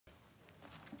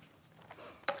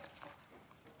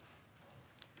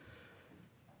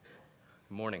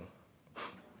Good morning.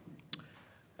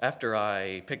 After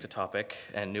I picked a topic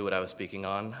and knew what I was speaking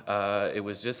on, it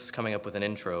was just coming up with an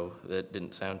intro that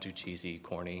didn't sound too cheesy,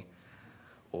 corny,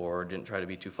 or didn't try to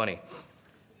be too funny.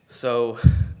 So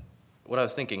what I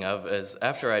was thinking of is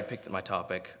after I'd picked my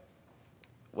topic,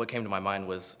 what came to my mind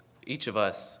was each of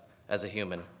us as a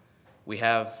human, we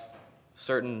have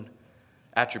certain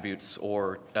attributes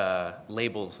or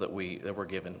labels that we're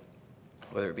given,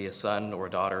 whether it be a son or a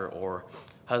daughter or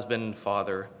husband,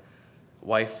 father,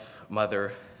 wife,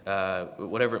 mother,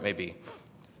 whatever it may be.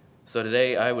 So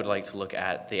today I would like to look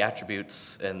at the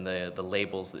attributes and the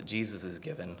labels that Jesus is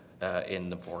given in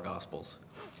the four Gospels.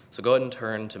 So go ahead and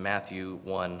turn to Matthew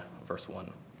 1, verse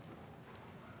 1.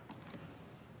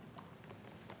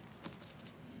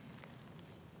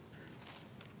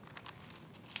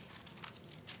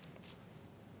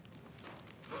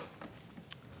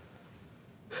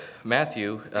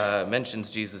 Matthew mentions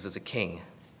Jesus as a king.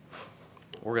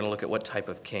 We're going to look at what type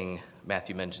of king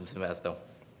Matthew mentions him as, though.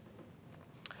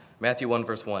 Matthew 1,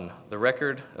 verse 1, the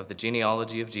record of the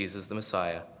genealogy of Jesus, the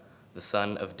Messiah, the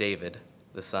son of David,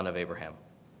 the son of Abraham.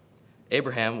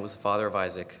 Abraham was the father of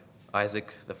Isaac,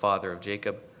 Isaac the father of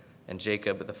Jacob, and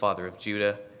Jacob the father of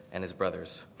Judah and his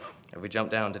brothers. If we jump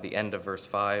down to the end of verse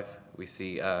 5, we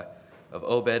see of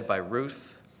Obed by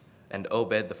Ruth, and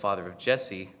Obed the father of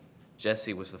Jesse.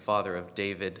 Jesse was the father of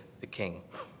David the king.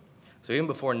 So even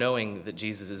before knowing that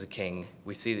Jesus is a king,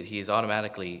 we see that he is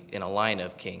automatically in a line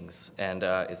of kings and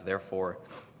is therefore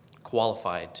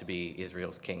qualified to be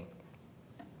Israel's king.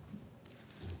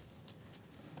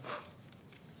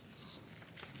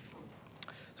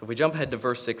 So if we jump ahead to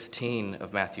verse 16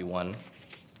 of Matthew 1,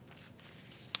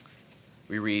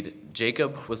 we read,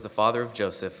 Jacob was the father of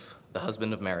Joseph, the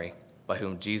husband of Mary, by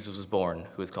whom Jesus was born,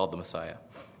 who is called the Messiah.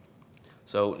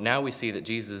 So now we see that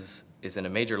Jesus is in a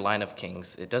major line of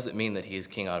kings. It doesn't mean that he is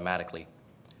king automatically.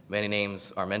 Many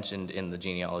names are mentioned in the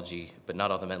genealogy, but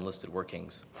not all the men listed were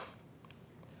kings.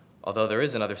 Although there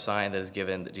is another sign that is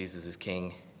given that Jesus is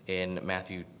king in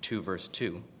Matthew 2, verse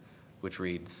 2, which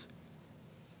reads,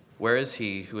 Where is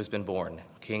he who has been born,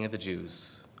 King of the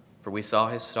Jews? For we saw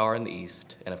his star in the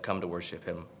east and have come to worship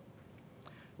him.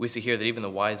 We see here that even the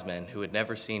wise men who had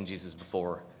never seen Jesus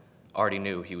before already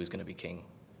knew he was going to be king.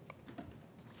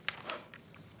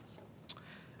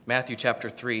 Matthew chapter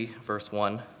 3, verse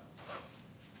 1.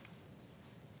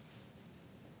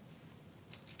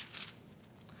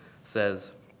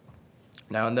 Says,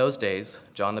 Now in those days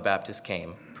John the Baptist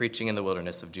came, preaching in the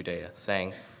wilderness of Judea,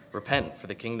 saying, Repent, for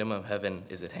the kingdom of heaven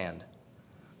is at hand.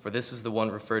 For this is the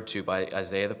one referred to by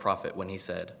Isaiah the prophet when he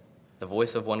said, The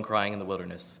voice of one crying in the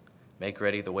wilderness, Make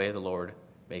ready the way of the Lord,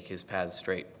 make his paths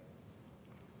straight.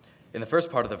 In the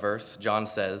first part of the verse, John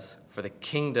says, For the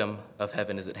kingdom of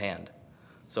heaven is at hand.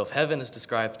 So if heaven is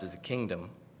described as a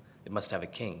kingdom, it must have a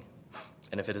king.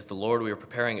 And if it is the Lord we are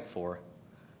preparing it for,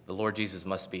 the Lord Jesus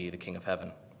must be the King of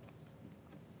heaven.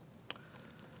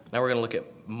 Now we're going to look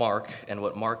at Mark and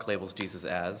what Mark labels Jesus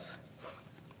as.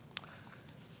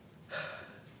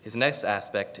 His next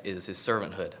aspect is his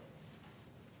servanthood.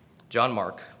 John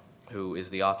Mark, who is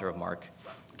the author of Mark,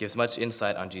 gives much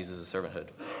insight on Jesus' servanthood.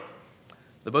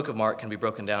 The book of Mark can be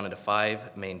broken down into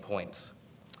 5 main points,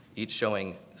 each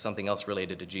showing something else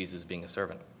related to Jesus being a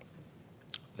servant.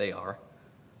 They are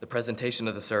the presentation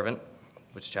of the servant,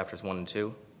 which is chapters 1 and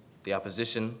 2, the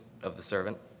opposition of the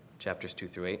servant, chapters 2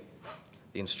 through 8,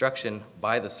 the instruction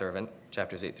by the servant,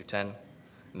 chapters 8 through 10,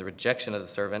 and the rejection of the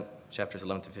servant, chapters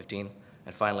 11 through 15,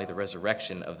 and finally the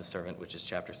resurrection of the servant, which is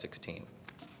chapter 16.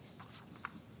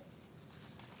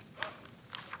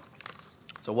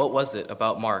 So what was it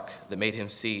about Mark that made him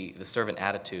see the servant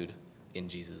attitude in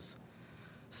Jesus?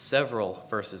 Several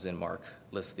verses in Mark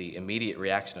list the immediate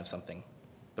reaction of something.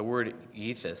 The word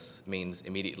ethos means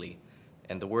immediately,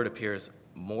 and the word appears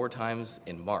more times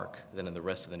in Mark than in the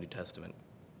rest of the New Testament.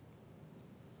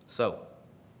 So,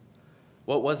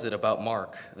 what was it about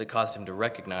Mark that caused him to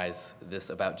recognize this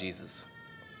about Jesus?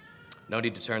 No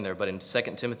need to turn there, but in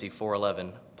 2 Timothy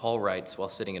 4:11, Paul writes while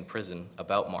sitting in prison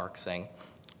about Mark, saying,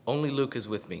 Only Luke is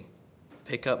with me.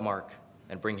 Pick up Mark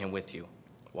and bring him with you.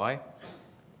 Why?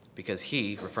 Because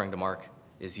he, referring to Mark,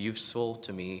 is useful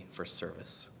to me for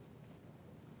service.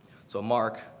 So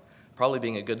Mark, probably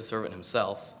being a good servant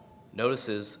himself,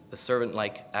 notices the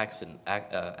servant-like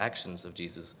actions of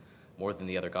Jesus more than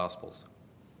the other Gospels.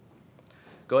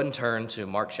 Go ahead and turn to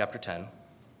Mark chapter 10.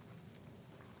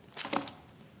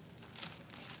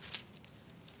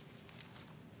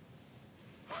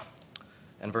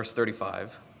 And verse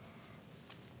 35.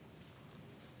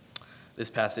 This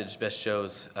passage best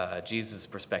shows Jesus'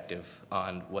 perspective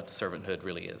on what servanthood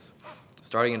really is.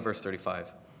 Starting in verse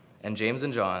 35, And James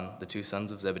and John, the two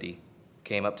sons of Zebedee,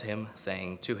 came up to him,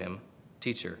 saying to him,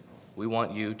 "Teacher, we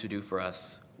want you to do for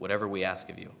us whatever we ask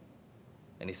of you."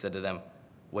 And he said to them,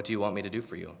 "What do you want me to do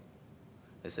for you?"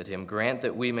 They said to him, "Grant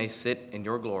that we may sit in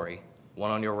your glory, one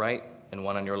on your right and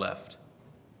one on your left."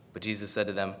 But Jesus said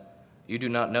to them, "You do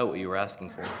not know what you are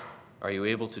asking for. Are you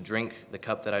able to drink the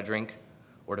cup that I drink,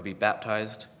 or to be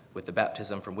baptized with the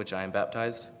baptism from which I am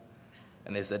baptized?"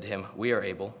 And they said to him, "We are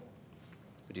able."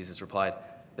 But Jesus replied,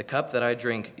 "The cup that I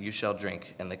drink you shall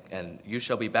drink, and you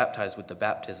shall be baptized with the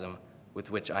baptism with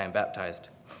which I am baptized.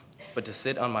 But to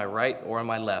sit on my right or on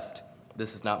my left,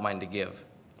 this is not mine to give,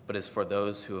 but is for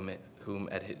those whom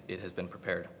it has been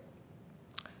prepared."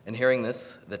 And hearing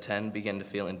this, the 10 began to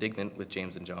feel indignant with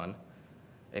James and John.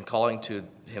 And calling to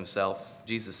himself,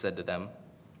 Jesus said to them,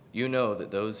 "You know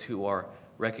that those who are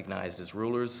recognized as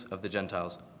rulers of the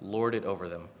Gentiles lord it over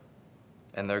them,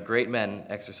 and their great men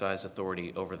exercise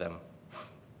authority over them.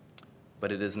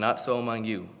 But it is not so among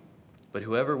you. But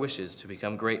whoever wishes to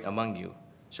become great among you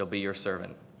shall be your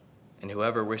servant, and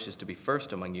whoever wishes to be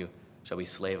first among you shall be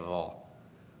slave of all.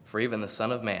 For even the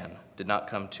Son of Man did not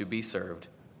come to be served,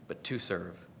 but to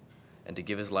serve, and to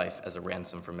give his life as a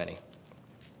ransom for many."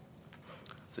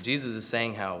 So Jesus is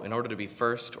saying how, in order to be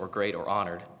first or great or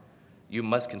honored, you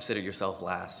must consider yourself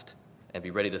last and be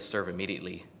ready to serve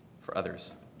immediately for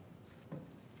others.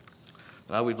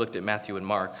 Now we've looked at Matthew and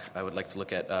Mark, I would like to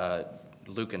look at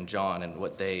Luke and John and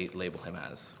what they label him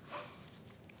as.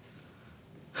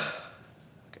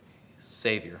 Okay.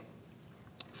 Savior.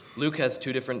 Luke has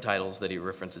two different titles that he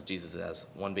references Jesus as,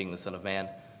 one being the Son of Man,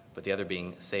 but the other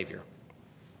being Savior.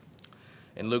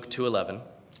 In Luke 2:11,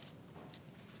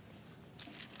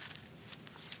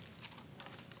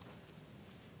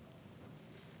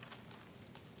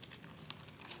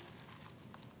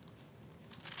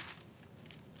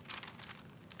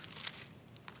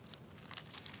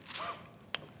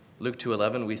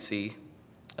 we see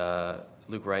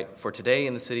Luke write, "For today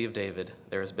in the city of David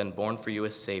there has been born for you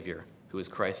a Savior, who is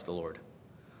Christ the Lord."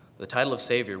 The title of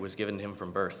Savior was given to him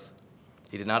from birth.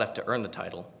 He did not have to earn the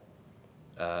title.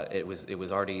 He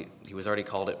was already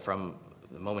called it from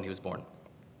the moment he was born.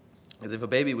 As if a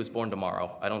baby was born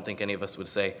tomorrow, I don't think any of us would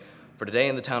say, "For today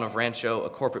in the town of Rancho, a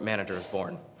corporate manager is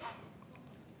born."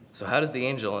 So how does the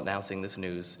angel announcing this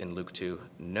news in Luke 2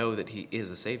 know that he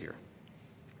is a Savior?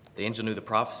 The angel knew the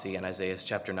prophecy in Isaiah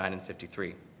chapter 9 and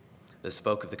 53 that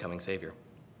spoke of the coming Savior.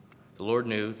 The Lord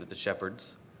knew that the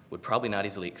shepherds would probably not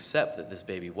easily accept that this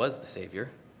baby was the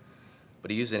Savior, but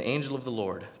he used an angel of the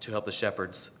Lord to help the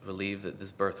shepherds believe that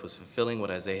this birth was fulfilling what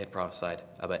Isaiah had prophesied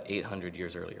about 800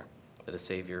 years earlier, that a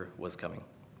Savior was coming.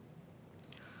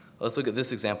 Let's look at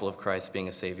this example of Christ being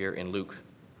a Savior in Luke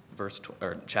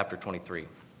chapter 23.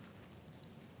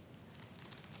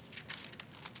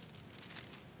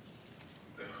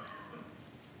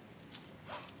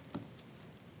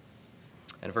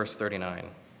 And verse 39.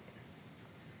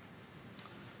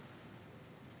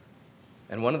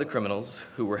 "And one of the criminals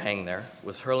who were hanged there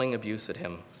was hurling abuse at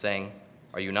him, saying,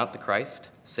 'Are you not the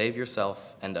Christ? Save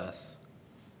yourself and us.'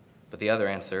 But the other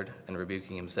answered, and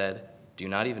rebuking him said, 'Do you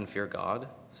not even fear God,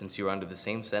 since you are under the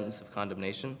same sentence of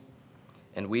condemnation?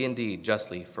 And we indeed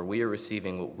justly, for we are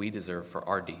receiving what we deserve for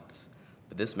our deeds.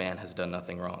 But this man has done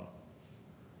nothing wrong.'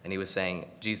 And he was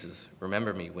saying, 'Jesus,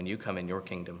 remember me when you come in your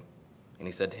kingdom.' And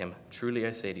he said to him, 'Truly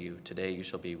I say to you, today you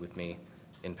shall be with me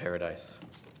in paradise.'"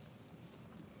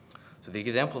 So the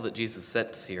example that Jesus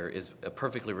sets here is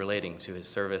perfectly relating to his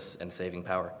service and saving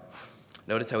power.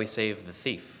 Notice how he saved the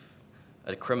thief,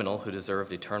 a criminal who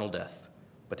deserved eternal death,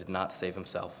 but did not save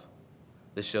himself.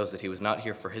 This shows that he was not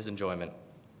here for his enjoyment,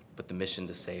 but the mission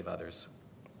to save others.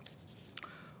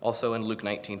 Also in Luke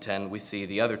 19:10, we see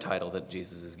the other title that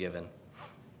Jesus is given.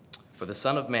 For the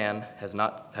Son of Man has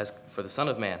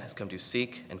come to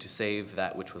seek and to save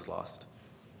that which was lost."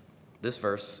 This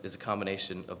verse is a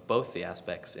combination of both the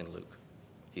aspects in Luke.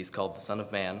 He's called the Son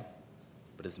of Man,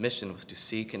 but his mission was to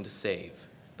seek and to save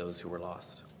those who were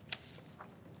lost.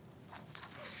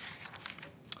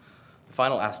 The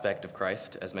final aspect of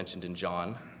Christ, as mentioned in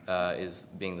John, is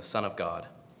being the Son of God.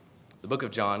 The book of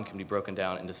John can be broken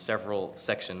down into several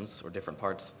sections or different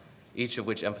parts, each of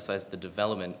which emphasize the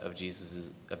development of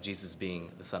Jesus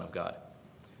being the Son of God.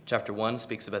 Chapter 1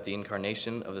 speaks about the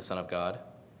incarnation of the Son of God.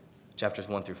 Chapters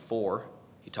 1 through 4,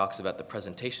 he talks about the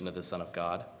presentation of the Son of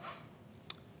God.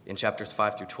 In chapters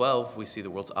 5 through 12, we see the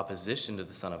world's opposition to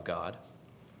the Son of God.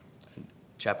 In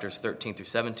chapters 13 through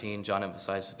 17, John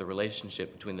emphasizes the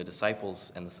relationship between the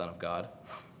disciples and the Son of God.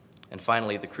 And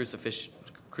finally, the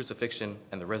crucifixion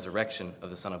and the resurrection of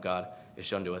the Son of God is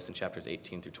shown to us in chapters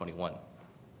 18 through 21.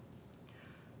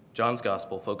 John's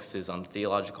gospel focuses on the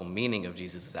theological meaning of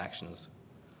Jesus' actions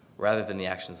rather than the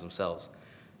actions themselves.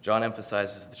 John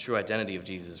emphasizes the true identity of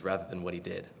Jesus rather than what he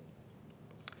did.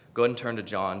 Go ahead and turn to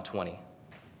John 20.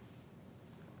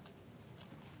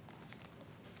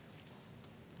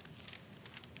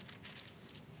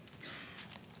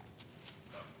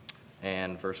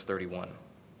 And verse 31.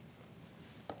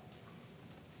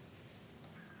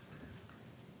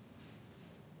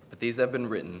 But these have been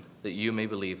written that you may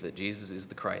believe that Jesus is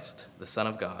the Christ, the Son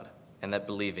of God, and that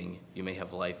believing you may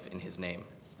have life in his name.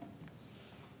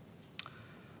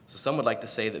 So some would like to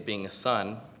say that being a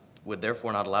son would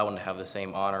therefore not allow one to have the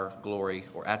same honor, glory,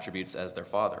 or attributes as their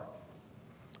father.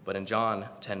 But in John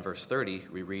 10, verse 30,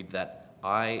 we read that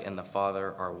I and the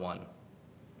Father are one.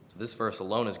 So this verse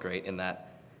alone is great in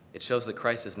that it shows that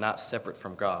Christ is not separate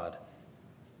from God,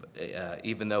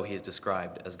 even though he is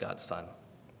described as God's son.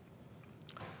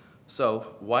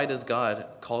 So why does God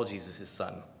call Jesus his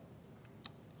son?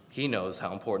 He knows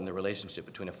how important the relationship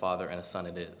between a father and a son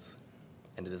it is,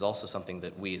 and it is also something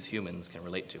that we as humans can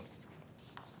relate to.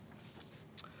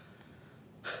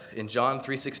 In John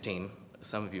 3:16,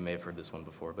 some of you may have heard this one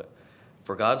before, but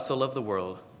for God so loved the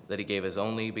world that he gave his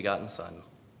only begotten Son,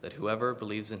 that whoever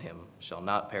believes in him shall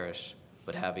not perish,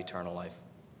 but have eternal life.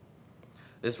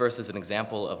 This verse is an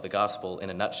example of the gospel in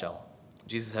a nutshell.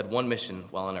 Jesus had one mission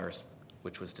while on earth,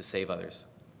 which was to save others.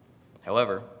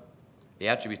 However, the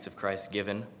attributes of Christ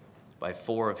given by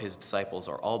 4 of his disciples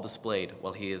are all displayed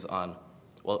while he is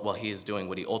doing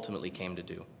what he ultimately came to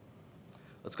do.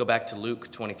 Let's go back to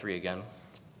Luke 23 again.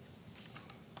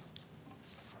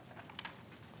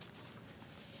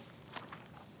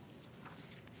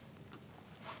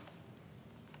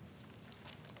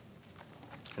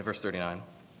 In verse 39.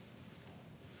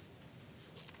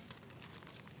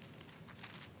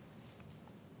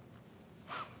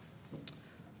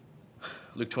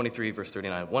 Luke 23, verse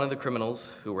 39. One of the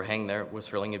criminals who were hanged there was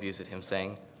hurling abuse at him,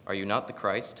 saying, Are you not the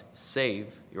Christ?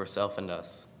 Save yourself and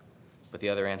us. But the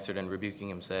other answered and rebuking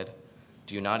him said,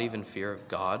 Do you not even fear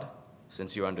God,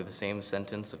 since you are under the same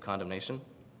sentence of condemnation?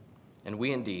 And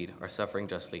we indeed are suffering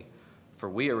justly, for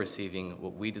we are receiving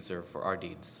what we deserve for our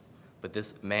deeds. But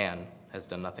this man has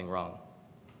done nothing wrong.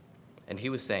 And he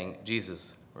was saying,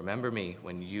 Jesus, remember me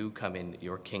when you come in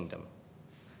your kingdom.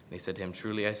 And he said to him,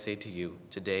 Truly I say to you,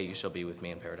 today you shall be with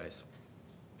me in paradise.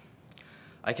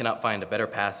 I cannot find a better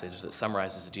passage that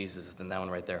summarizes Jesus than that one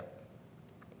right there.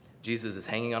 Jesus is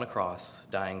hanging on a cross,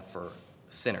 dying for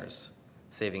sinners,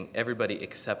 saving everybody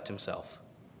except himself.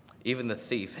 Even the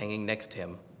thief hanging next to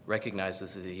him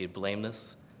recognizes that he is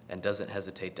blameless and doesn't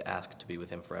hesitate to ask to be with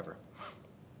him forever.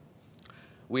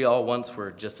 We all once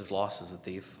were just as lost as the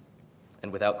thief,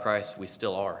 and without Christ we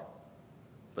still are.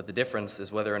 But the difference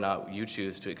is whether or not you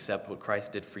choose to accept what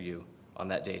Christ did for you on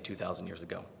that day 2,000 years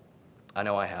ago. I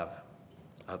know I have.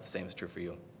 I hope the same is true for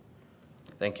you.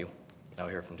 Thank you. Now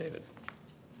we'll hear from David.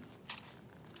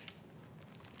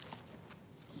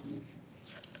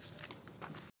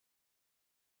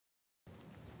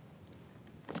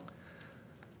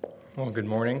 Well, good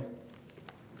morning.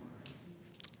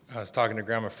 I was talking to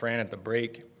Grandma Fran at the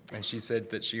break, and she said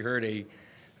that she heard a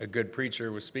good preacher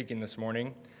was speaking this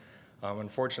morning.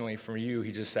 Unfortunately for you,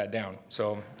 he just sat down.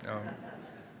 So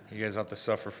you guys have to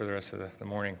suffer for the rest of the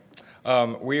morning.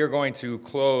 We are going to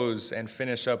close and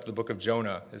finish up the book of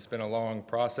Jonah. It's been a long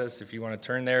process. If you want to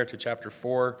turn there to chapter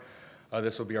 4,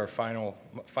 this will be our final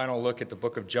look at the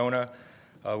book of Jonah.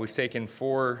 We've taken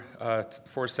four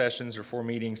sessions or 4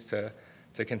 meetings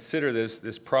to consider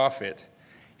this prophet.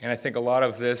 And I think a lot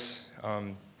of this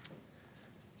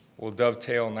will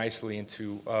dovetail nicely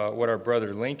into what our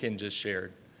brother Lincoln just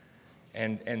shared,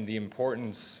 and the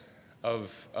importance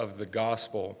of the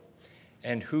gospel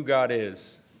and who God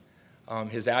is,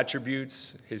 his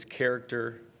attributes, his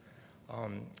character,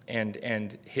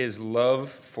 and his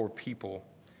love for people,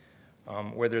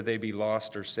 whether they be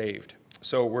lost or saved.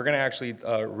 So we're going to actually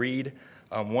read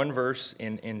one verse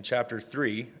in chapter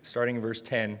 3, starting in verse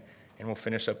 10, and we'll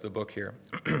finish up the book here.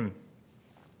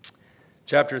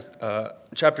 Chapter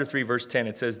 3, verse 10,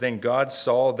 it says, Then God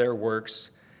saw their works,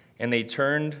 and they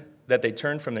turned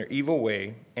from their evil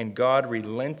way, and God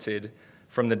relented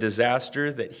from the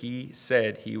disaster that he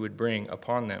said he would bring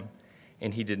upon them,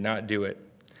 and he did not do it.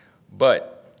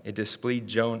 But it displeased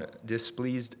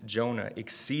Jonah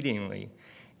exceedingly,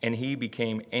 and he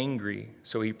became angry.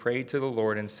 So he prayed to the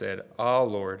Lord and said, Ah,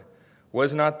 Lord,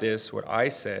 was not this what I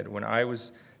said when I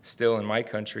was still in my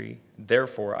country?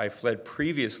 Therefore I fled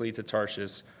previously to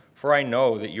Tarshish, for I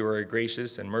know that you are a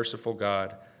gracious and merciful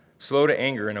God, slow to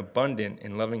anger and abundant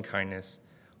in loving kindness,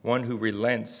 one who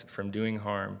relents from doing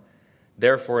harm.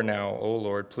 Therefore now, O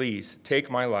Lord, please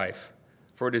take my life,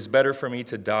 for it is better for me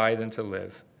to die than to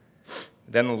live."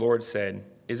 Then the Lord said,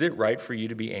 "Is it right for you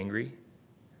to be angry?"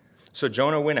 So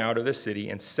Jonah went out of the city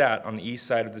and sat on the east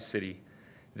side of the city.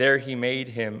 There he made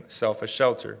himself a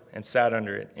shelter and sat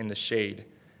under it in the shade,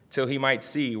 till he might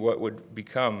see what would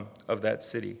become of that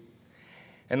city.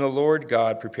 And the Lord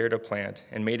God prepared a plant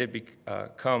and made it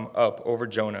come up over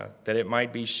Jonah, that it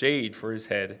might be shade for his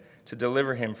head, to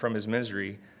deliver him from his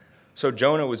misery. So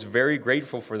Jonah was very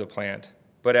grateful for the plant.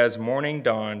 But as morning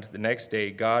dawned the next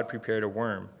day, God prepared a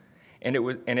worm, and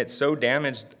it so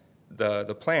damaged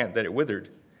the plant that it withered.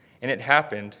 And it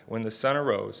happened, when the sun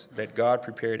arose, that God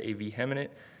prepared a vehement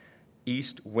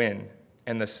east wind,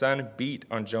 and the sun beat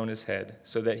on Jonah's head,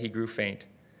 so that he grew faint.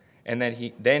 And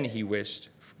then he wished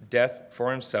death for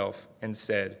himself, and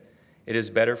said, "It is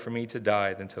better for me to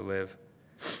die than to live."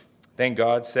 Then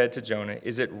God said to Jonah,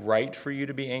 "Is it right for you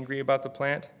to be angry about the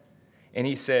plant?" And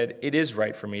he said, "It is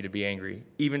right for me to be angry,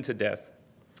 even to death."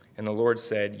 And the Lord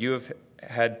said, "You have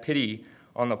had pity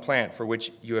on the plant for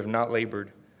which you have not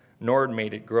labored, nor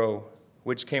made it grow,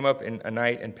 which came up in a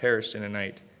night and perished in a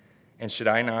night. And should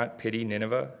I not pity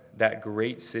Nineveh, that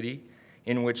great city,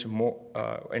 in which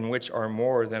are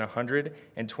more than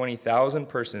 120,000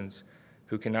 persons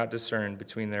who cannot discern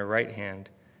between their right hand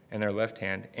and their left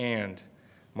hand, and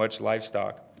much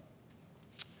livestock?"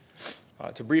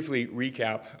 To briefly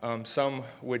recap, some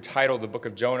would title the book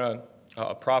of Jonah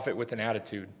 "A Prophet with an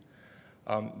Attitude."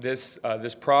 This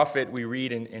prophet we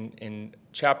read in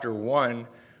chapter 1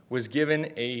 was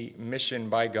given a mission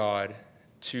by God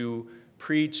to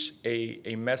preach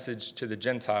a message to the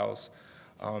Gentiles.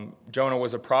 Jonah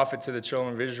was a prophet to the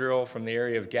children of Israel from the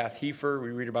area of Gath-Hepher.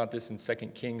 We read about this in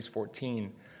 2 Kings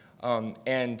 14.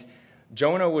 And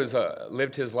Jonah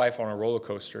lived his life on a roller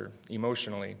coaster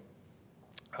emotionally.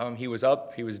 He was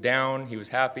up, he was down, he was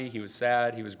happy, he was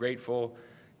sad, he was grateful,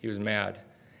 he was mad.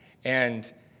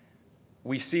 And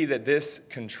we see that this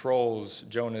controls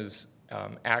Jonah's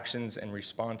actions and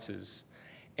responses.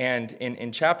 And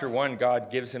in chapter 1, God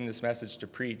gives him this message to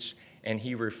preach, and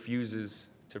he refuses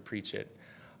to preach it.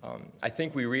 I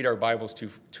think we read our Bibles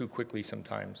too quickly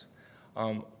sometimes.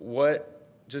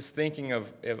 Just thinking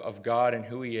of God and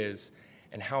who he is,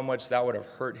 and how much that would have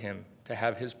hurt him to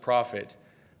have his prophet,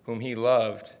 whom he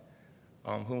loved,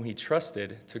 whom he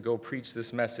trusted, to go preach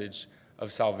this message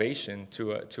of salvation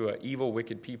to a evil,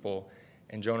 wicked people,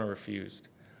 and Jonah refused.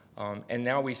 And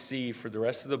now we see for the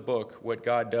rest of the book what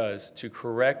God does to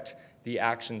correct the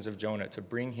actions of Jonah, to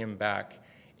bring him back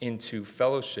into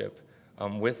fellowship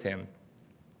with him.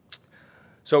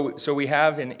 So we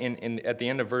have at the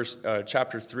end of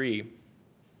chapter 3,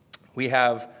 we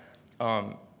have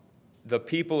the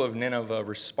people of Nineveh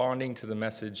responding to the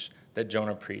message that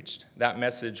Jonah preached. That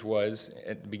message was,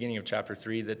 at the beginning of chapter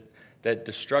 3, that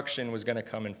destruction was going to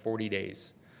come in 40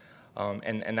 days.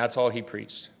 And that's all he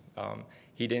preached.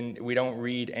 We don't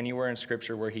read anywhere in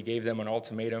Scripture where he gave them an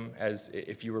ultimatum as,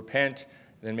 if you repent,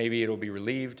 then maybe it'll be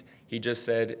relieved. He just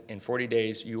said, in 40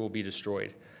 days, you will be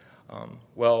destroyed.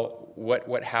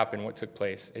 What happened? What took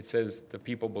place? It says the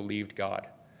people believed God.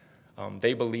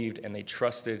 They believed and they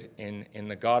trusted in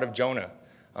the God of Jonah.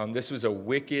 This was a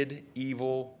wicked,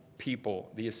 evil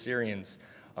people, the Assyrians.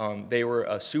 They were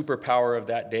a superpower of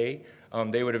that day.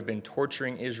 They would have been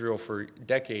torturing Israel for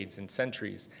decades and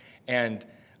centuries. And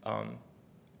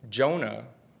Jonah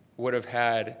would have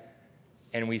had,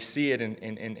 and we see it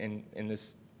in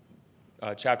this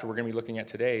chapter we're going to be looking at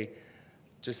today,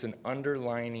 just an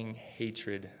underlining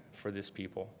hatred for this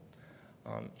people.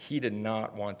 He did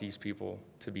not want these people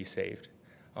to be saved.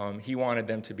 He wanted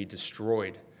them to be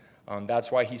destroyed.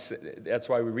 That's why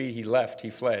we read he left, he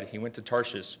fled, he went to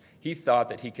Tarshish. He thought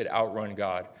that he could outrun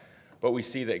God. But we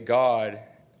see that God,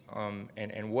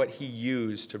 and what he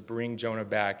used to bring Jonah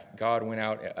back, God went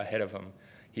out ahead of him.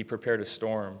 He prepared a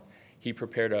storm. He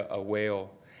prepared a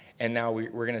whale. And now we're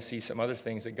going to see some other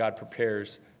things that God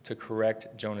prepares to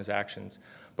correct Jonah's actions.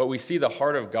 But we see the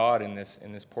heart of God in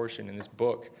this portion, in this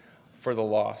book, for the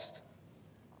lost.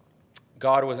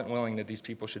 God wasn't willing that these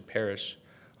people should perish.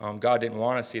 God didn't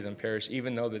want to see them perish,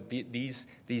 even though that these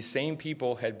same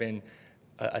people had been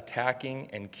attacking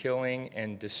and killing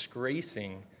and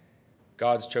disgracing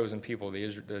God's chosen people,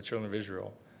 the children of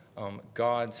Israel.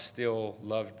 God still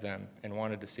loved them and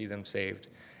wanted to see them saved.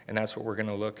 And that's what we're going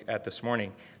to look at this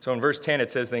morning. So in verse 10, it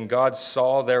says, "Then God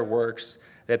saw their works,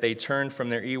 that they turned from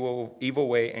their evil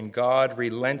way, and God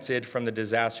relented from the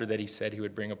disaster that he said he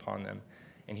would bring upon them.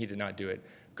 And he did not do it."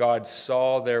 God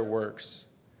saw their works.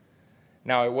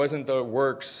 Now, it wasn't the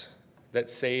works that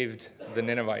saved the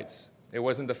Ninevites. It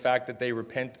wasn't the fact that they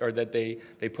repent or that they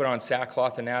put on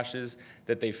sackcloth and ashes,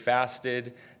 that they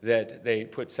fasted, that they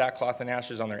put sackcloth and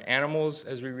ashes on their animals,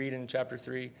 as we read in chapter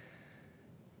 3.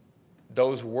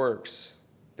 Those works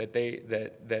that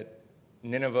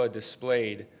Nineveh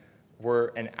displayed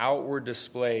were an outward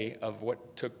display of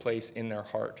what took place in their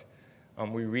heart.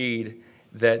 We read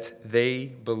that they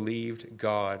believed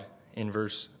God in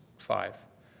verse 5.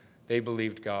 They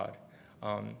believed God.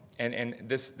 And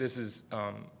this is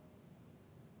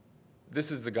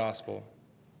the gospel.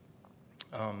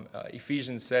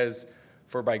 Ephesians says,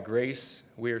 "For by grace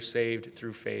we are saved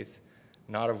through faith,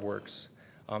 not of works."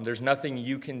 There's nothing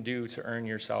you can do to earn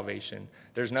your salvation.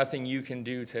 There's nothing you can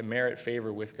do to merit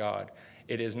favor with God.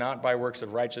 It is not by works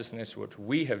of righteousness which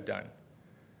we have done,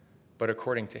 but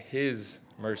according to his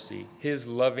mercy, his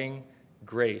loving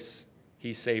grace,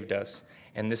 he saved us.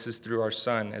 And this is through our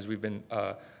Son, as we've been,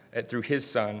 through his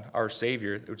Son, our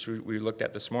Savior, which we looked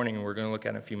at this morning and we're going to look at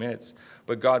in a few minutes.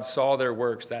 But God saw their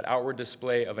works, that outward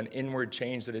display of an inward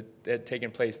change that had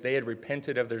taken place. They had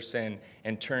repented of their sin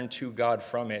and turned to God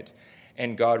from it,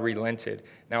 and God relented.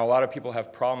 Now, a lot of people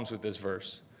have problems with this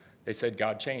verse. They said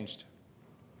God changed.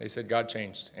 They said God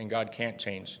changed, and God can't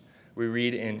change. We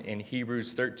read in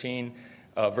Hebrews 13,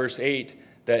 verse 8,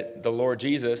 that the Lord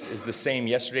Jesus is the same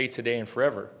yesterday, today, and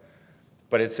forever.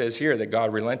 But it says here that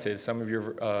God relented. Some of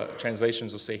your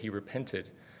translations will say he repented.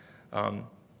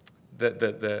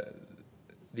 The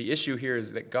issue here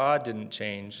is that God didn't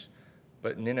change,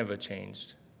 but Nineveh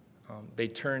changed. They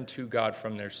turned to God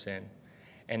from their sin.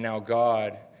 And now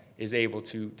God is able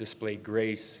to display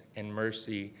grace and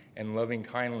mercy and loving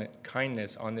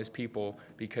kindness on this people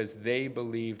because they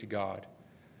believed God.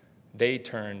 They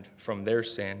turned from their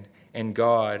sin, and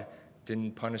God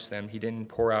didn't punish them. He didn't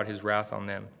pour out his wrath on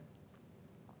them.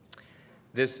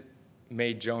 This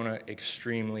made Jonah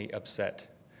extremely upset.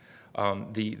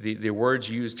 The words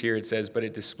used here, it says, "But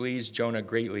it displeased Jonah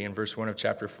greatly" in verse 1 of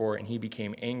chapter 4, and he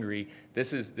became angry.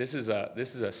 This is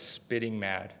a spitting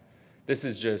mad. This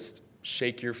is just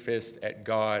shake your fist at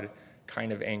God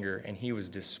kind of anger, and he was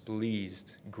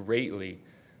displeased greatly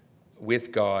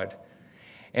with God.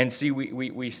 And see,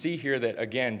 we see here that,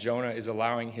 again, Jonah is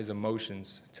allowing his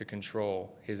emotions to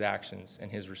control his actions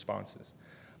and his responses.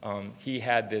 He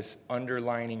had this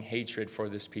underlining hatred for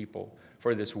this people,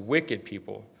 for this wicked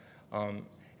people.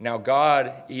 Now,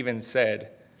 God even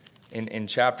said in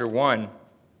chapter 1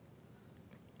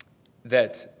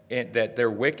 that their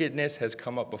wickedness has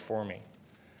come up before me.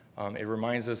 It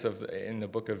reminds us of in the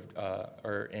book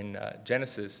of,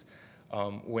 Genesis,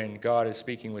 when God is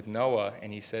speaking with Noah,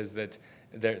 and he says that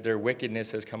their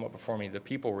wickedness has come up before me. The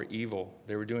people were evil.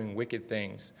 They were doing wicked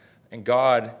things. And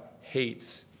God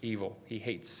hates evil. He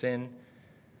hates sin.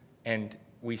 And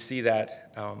we see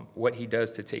that what he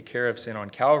does to take care of sin on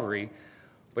Calvary.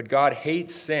 But God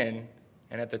hates sin,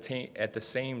 and at the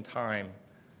same time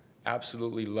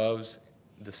absolutely loves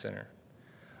the sinner.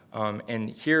 And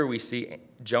here we see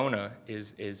Jonah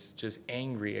is just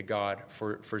angry at God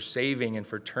for saving and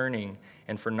for turning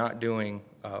and for not doing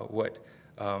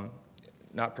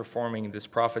not performing this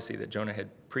prophecy that Jonah had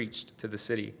preached to the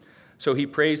city. So he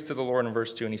prays to the Lord in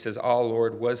verse 2, and he says, "Oh,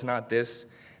 Lord, was not this..."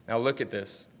 Now look at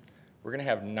this. We're going to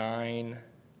have 9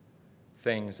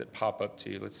 things that pop up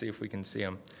to you. Let's see if we can see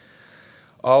them.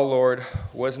 "Oh, Lord,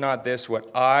 was not this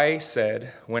what I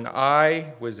said when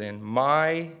I was in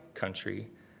my country?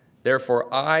 Therefore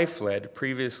I fled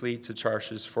previously to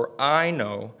Tarshish, for I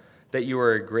know that you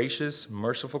are a gracious,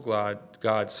 merciful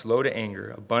God, slow to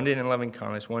anger, abundant in loving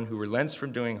kindness, one who relents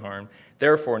from doing harm.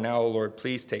 Therefore now, O Lord,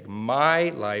 please take my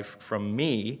life from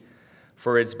me,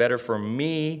 for it's better for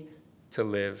me to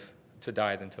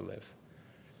die than to live."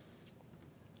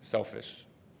 Selfish.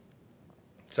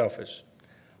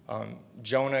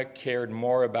 Jonah cared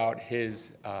more about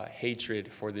his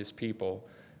hatred for this people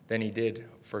than he did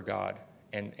for God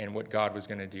and what God was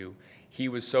going to do. He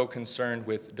was so concerned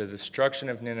with the destruction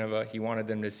of Nineveh, he wanted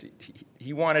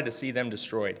to see them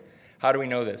destroyed. How do we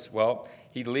know this? Well,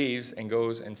 he leaves and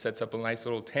goes and sets up a nice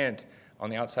little tent on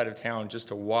the outside of town just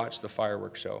to watch the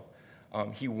fireworks show.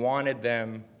 He wanted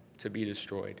them to be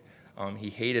destroyed. He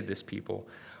hated this people.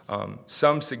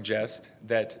 Some suggest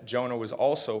that Jonah was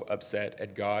also upset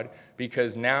at God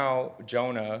because now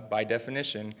Jonah, by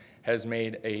definition, has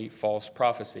made a false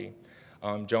prophecy.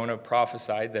 Jonah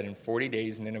prophesied that in 40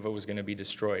 days Nineveh was going to be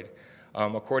destroyed.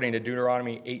 According to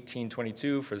Deuteronomy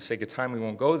 18:22, for the sake of time we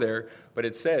won't go there, but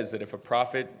it says that if a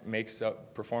prophet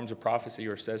performs a prophecy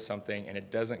or says something and it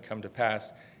doesn't come to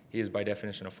pass, he is by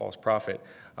definition a false prophet.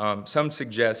 Some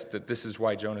suggest that this is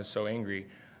why Jonah is so angry,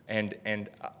 and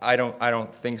I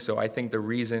don't think so. I think the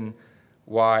reason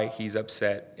why he's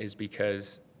upset is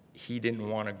because he didn't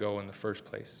want to go in the first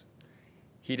place.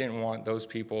 He didn't want those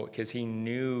people because he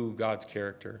knew God's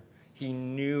character. He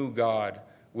knew God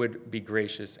would be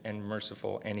gracious and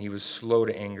merciful, and he was slow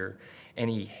to anger, and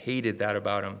he hated that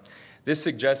about him. This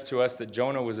suggests to us that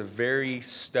Jonah was a very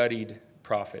studied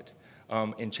prophet.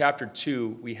 In chapter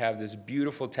 2, we have this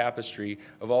beautiful tapestry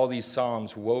of all these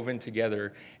psalms woven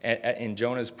together in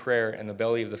Jonah's prayer and the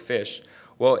belly of the fish.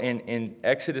 Well, in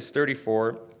Exodus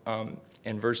 34,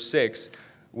 in verse 6,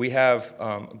 we have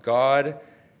God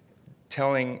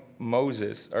telling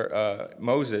Moses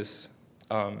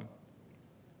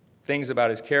things about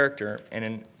his character. And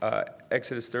in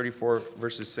Exodus 34,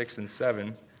 verses 6 and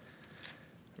 7,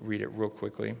 read it real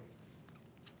quickly.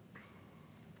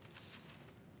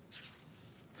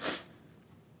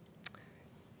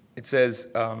 It says,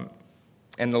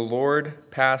 and the Lord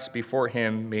passed before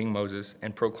him, being Moses,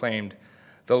 and proclaimed,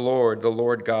 the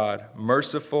Lord God,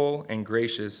 merciful and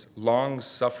gracious,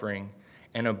 long-suffering,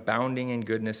 and abounding in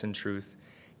goodness and truth,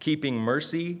 keeping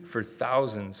mercy for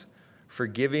thousands,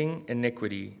 forgiving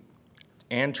iniquity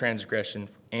and transgression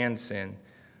and sin,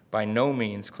 by no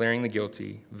means clearing the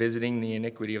guilty, visiting the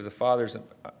iniquity of the fathers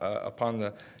upon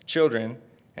the children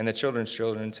and the children's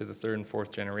children to the third and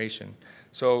fourth generation.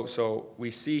 So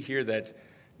we see here that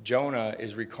Jonah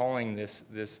is recalling this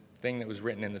thing that was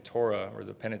written in the Torah or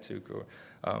the Pentateuch, or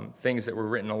things that were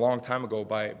written a long time ago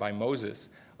by Moses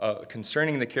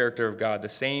concerning the character of God. The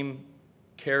same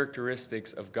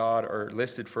characteristics of God are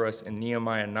listed for us in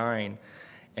Nehemiah 9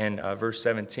 and verse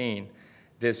 17.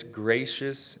 This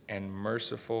gracious and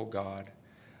merciful God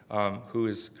who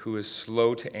is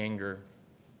slow to anger.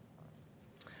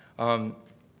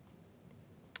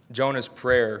 Jonah's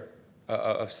prayer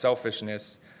of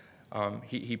selfishness,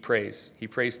 he prays. He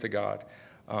prays to God,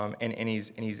 and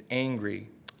he's angry,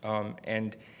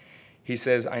 and he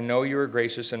says, I know you are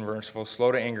gracious and merciful,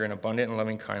 slow to anger, and abundant in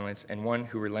loving kindness, and one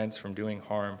who relents from doing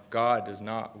harm. God does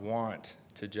not want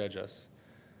to judge us.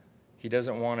 He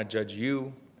doesn't want to judge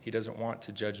you. He doesn't want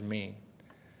to judge me.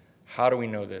 How do we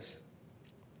know this?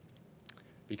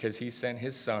 Because he sent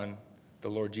his Son, the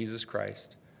Lord Jesus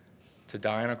Christ, to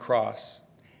die on a cross.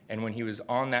 And when he was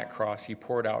on that cross, he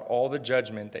poured out all the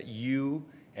judgment that you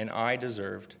and I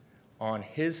deserved on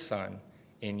his Son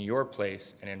in your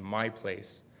place and in my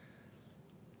place.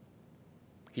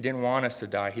 He didn't want us to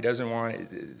die. He doesn't want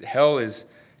it. Hell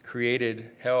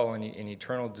and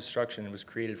eternal destruction was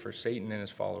created for Satan and his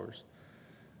followers.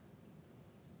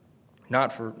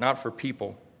 Not for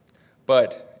people,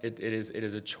 but it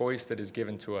is a choice that is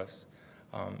given to us.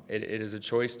 It is a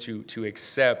choice to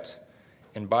accept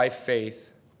and by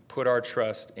faith put our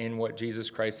trust in what Jesus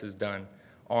Christ has done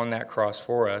on that cross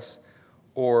for us,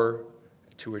 or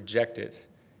to reject it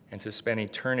and to spend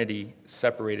eternity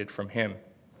separated from him.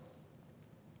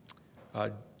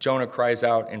 Jonah cries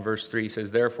out in verse 3, he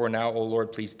says, therefore now, O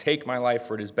Lord, please take my life,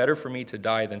 for it is better for me to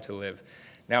die than to live.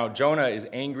 Now, Jonah is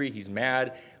angry, he's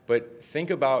mad, but think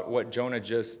about what Jonah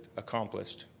just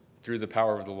accomplished through the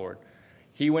power of the Lord.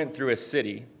 He went through a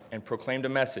city and proclaimed a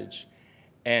message,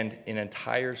 and an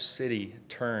entire city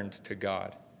turned to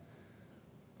God.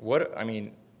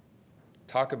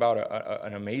 Talk about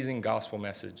an amazing gospel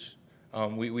message.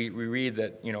 We read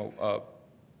that,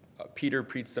 Peter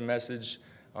preached a message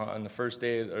on the first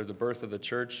day or the birth of the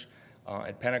church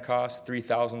at Pentecost.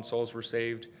 3,000 souls were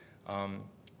saved.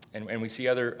 And we see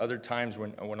other times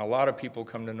when a lot of people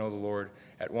come to know the Lord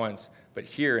at once. But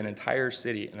here, an entire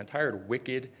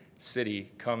wicked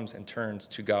city comes and turns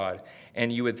to God.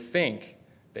 And you would think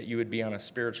that you would be on a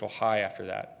spiritual high after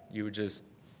that. You would just,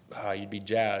 you'd be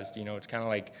jazzed. It's kind of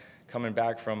like coming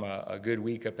back from a good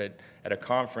week up at a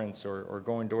conference or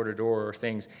going door to door or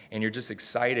things, and you're just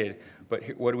excited.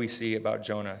 But what do we see about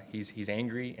Jonah? He's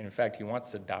angry, and in fact, he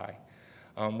wants to die.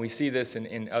 We see this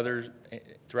in others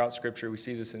throughout Scripture. We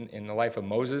see this in the life of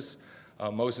Moses.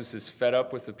 Moses is fed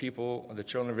up with the people, the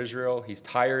children of Israel. He's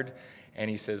tired, and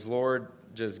he says, Lord,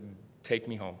 just take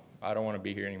me home. I don't want to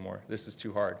be here anymore. This is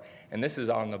too hard. And this is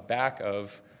on the back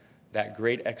of that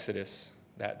great Exodus,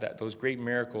 that those great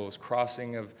miracles,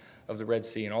 crossing of the Red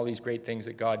Sea, and all these great things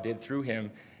that God did through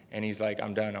him. And he's like,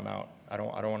 I'm done. I'm out. I don't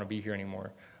want to be here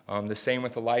anymore. The same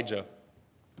with Elijah.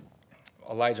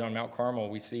 Elijah on Mount Carmel,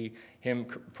 we see him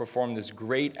perform this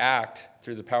great act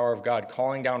through the power of God,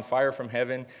 calling down fire from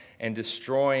heaven and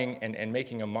destroying and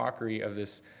making a mockery of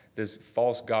this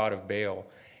false god of Baal.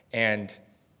 And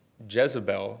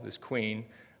Jezebel, this queen,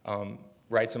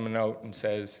 writes him a note and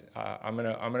says, I'm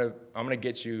gonna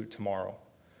get you tomorrow.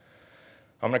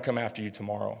 I'm gonna come after you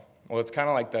tomorrow. Well, it's kind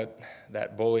of like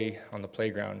that bully on the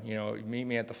playground. Meet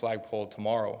me at the flagpole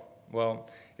tomorrow. well,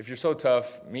 if you're so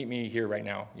tough, meet me here right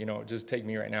now. Just take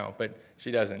me right now. But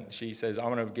she doesn't. She says,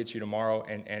 I'm going to get you tomorrow.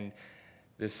 And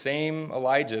this same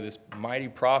Elijah, this mighty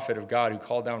prophet of God who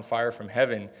called down fire from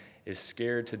heaven, is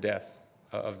scared to death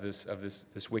of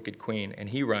this wicked queen. And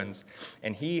he runs,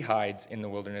 and he hides in the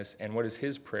wilderness. And what is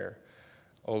his prayer?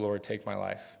 Oh, Lord, take my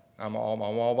life. I'm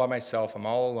all by myself. I'm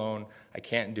all alone. I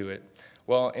can't do it.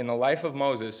 Well, in the life of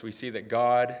Moses, we see that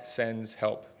God sends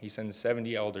help. He sends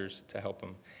 70 elders to help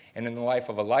him. And in the life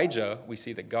of Elijah, we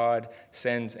see that God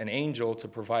sends an angel to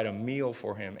provide a meal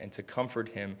for him and to comfort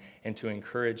him and to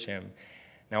encourage him.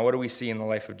 Now, what do we see in the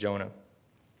life of Jonah?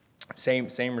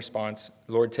 Same response.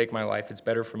 Lord, take my life. It's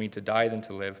better for me to die than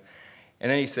to live.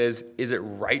 And then he says, is it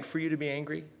right for you to be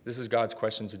angry? This is God's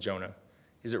question to Jonah.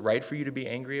 Is it right for you to be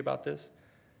angry about this?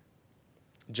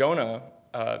 Jonah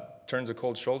turns a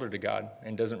cold shoulder to God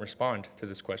and doesn't respond to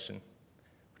this question,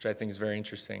 which I think is very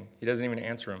interesting. He doesn't even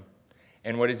answer him.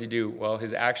 And what does he do? Well,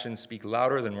 his actions speak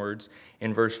louder than words.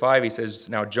 In verse 5, he says,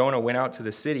 now Jonah went out to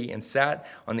the city and sat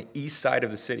on the east side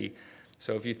of the city.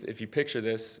 So if you picture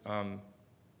this,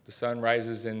 the sun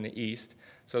rises in the east,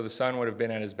 so the sun would have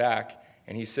been at his back,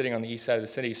 and he's sitting on the east side of the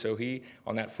city. So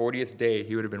on that 40th day,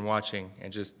 he would have been watching,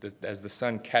 and just as the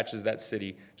sun catches that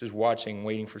city, just watching,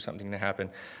 waiting for something to happen.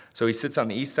 So he sits on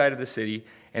the east side of the city,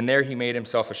 and there he made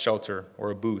himself a shelter or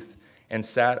a booth and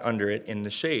sat under it in the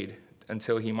shade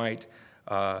until he might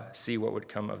see what would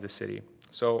come of the city.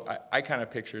 So I kind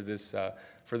of picture this,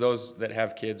 for those that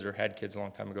have kids or had kids a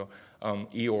long time ago,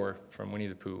 Eeyore from Winnie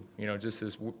the Pooh. Just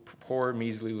this poor,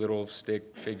 measly little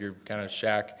stick figure kind of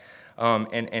shack.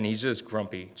 And he's just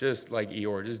grumpy, just like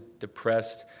Eeyore, just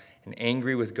depressed and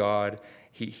angry with God.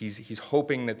 He's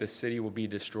hoping that the city will be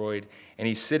destroyed. And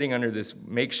he's sitting under this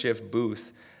makeshift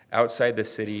booth outside the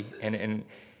city. And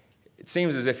it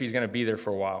seems as if he's going to be there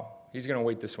for a while. He's going to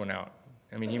wait this one out.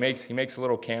 I mean, he makes a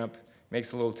little camp,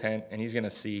 makes a little tent, and he's going to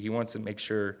see. He wants to make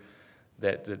sure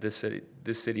that this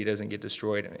city doesn't get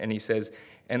destroyed. And he says,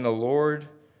 and the Lord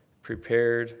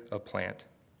prepared a plant.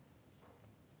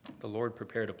 The Lord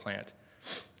prepared a plant.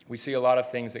 We see a lot of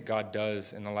things that God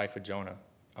does in the life of Jonah,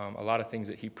 a lot of things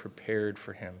that he prepared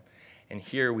for him. And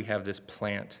here we have this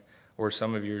plant, or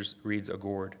some of yours reads a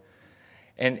gourd,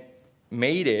 and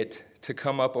made it to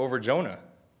come up over Jonah.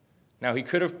 Now, he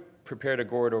could have prepared a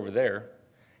gourd over there,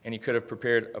 and he could have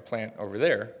prepared a plant over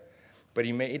there, but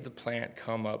he made the plant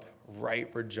come up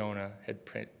right where Jonah had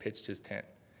pitched his tent.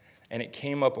 And it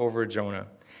came up over Jonah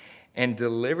and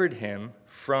delivered him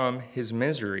from his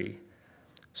misery.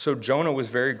 So Jonah was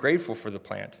very grateful for the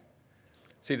plant.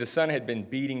 See, the sun had been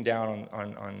beating down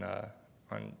on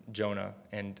Jonah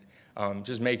and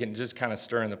just kind of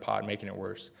stirring the pot, making it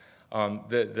worse.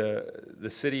 The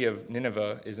city of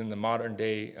Nineveh is in the modern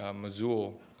day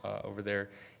Mosul over there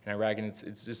in Iraq, and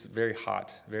it's just a very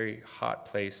hot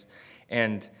place.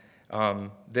 And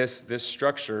this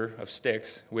structure of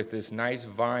sticks with this nice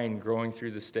vine growing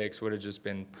through the sticks would have just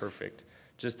been perfect,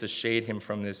 just to shade him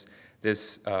from this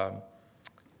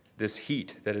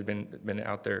heat that had been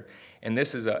out there. And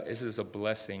this is a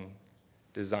blessing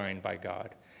designed by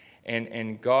God,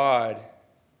 and God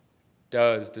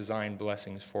does design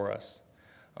blessings for us.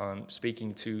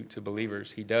 Speaking to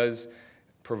believers, He does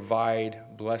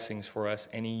provide blessings for us,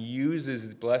 and He uses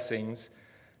blessings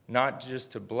not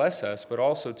just to bless us, but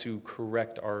also to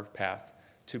correct our path,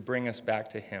 to bring us back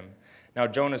to Him. Now,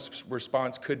 Jonah's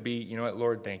response could be, you know what,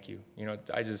 Lord, thank you.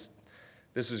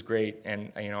 This was great,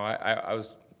 and I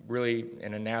was really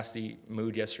in a nasty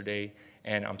mood yesterday,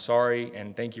 and I'm sorry,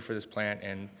 and thank you for this plant,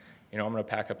 and I'm going to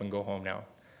pack up and go home now.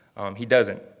 He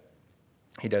doesn't.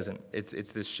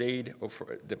 It's this shade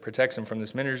that protects him from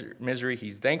this misery.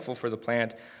 He's thankful for the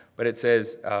plant, but it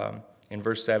says in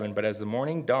verse 7, but as the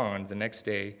morning dawned the next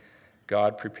day,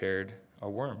 God prepared a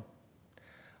worm.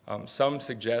 Some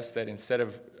suggest that instead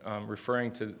of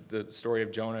referring to the story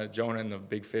of Jonah and the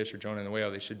big fish, or Jonah and the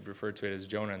whale, they should refer to it as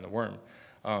Jonah and the worm,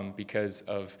 because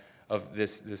of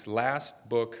this last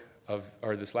book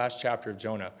this last chapter of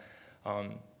Jonah.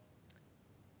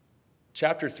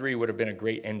 Chapter 3 would have been a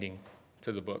great ending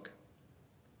to the book.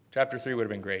 Chapter 3 would have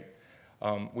been great.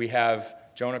 We have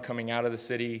Jonah coming out of the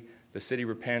city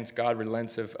repents, God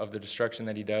relents of the destruction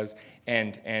that he does,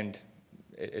 and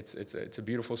it's a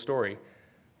beautiful story.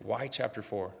 Why chapter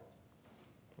 4?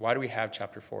 Why do we have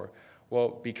chapter 4? Well,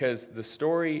 because the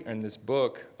story in this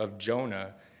book of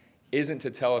Jonah isn't to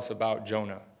tell us about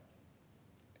Jonah.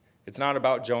 It's not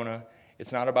about Jonah.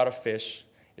 It's not about a fish.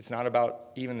 It's not about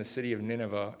even the city of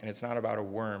Nineveh, and it's not about a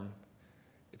worm.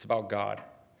 It's about God.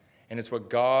 And it's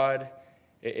what God,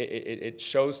 it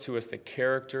shows to us the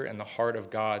character and the heart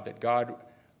of God, that God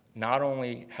not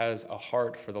only has a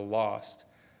heart for the lost,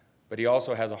 but he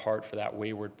also has a heart for that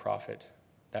wayward prophet,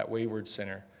 that wayward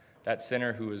sinner, that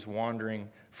sinner who is wandering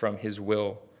from his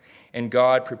will. And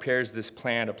God prepares this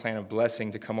plan, a plan of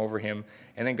blessing to come over him,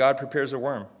 and then God prepares a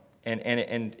worm.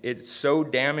 And it so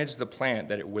damaged the plant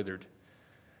that it withered.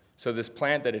 So this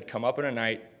plant that had come up in a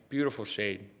night, beautiful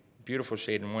shade,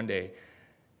 and one day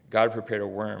God prepared a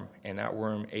worm, and that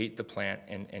worm ate the plant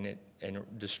and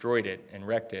destroyed it and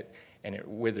wrecked it, and it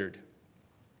withered.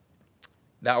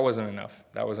 That wasn't enough.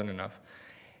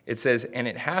 It says, and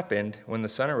it happened when the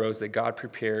sun arose that God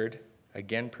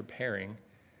preparing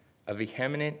a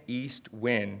vehement east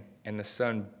wind, and the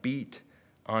sun beat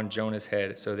on Jonah's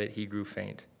head so that he grew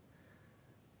faint.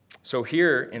 So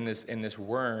here in this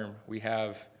worm, we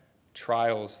have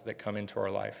trials that come into our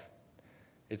life.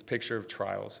 It's a picture of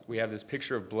trials. We have this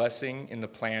picture of blessing in the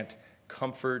plant,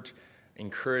 comfort,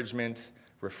 encouragement,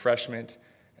 refreshment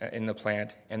in the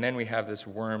plant. And then we have this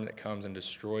worm that comes and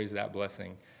destroys that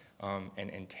blessing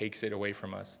and takes it away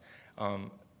from us.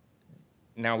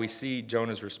 Now we see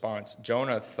Jonah's response.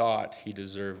 Jonah thought he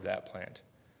deserved that plant.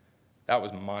 That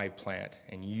was my plant,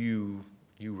 and you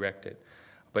wrecked it.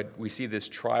 But we see this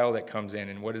trial that comes in,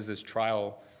 and what is this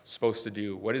trial supposed to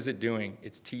do? What is it doing?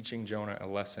 It's teaching Jonah a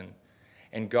lesson.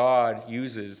 And God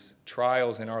uses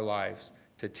trials in our lives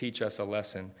to teach us a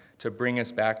lesson, to bring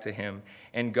us back to him.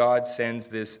 And God sends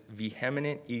this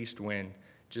vehement east wind,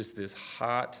 just this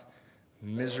hot,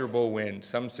 miserable wind.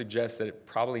 Some suggest that it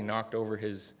probably knocked over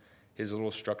his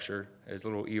little structure, his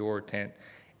little Eeyore tent.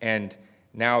 And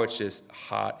now it's just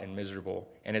hot and miserable.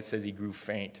 And it says he grew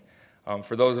faint.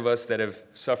 For those of us that have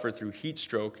suffered through heat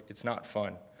stroke, it's not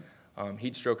fun.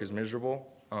 Heat stroke is miserable.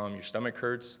 Your stomach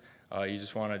hurts. You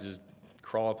just want to just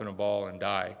crawl up in a ball and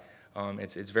die.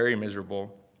 It's very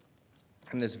miserable.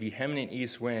 And this vehement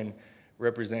east wind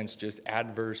represents just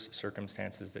adverse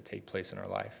circumstances that take place in our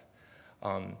life.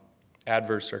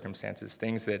 Adverse circumstances,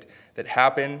 things that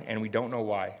happen and we don't know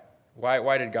why.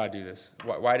 Why did God do this?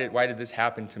 Why did this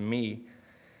happen to me?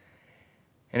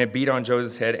 And it beat on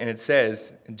Jonah's head, and it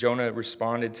says, Jonah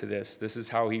responded to this. This is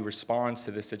how he responds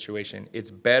to this situation. It's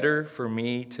better for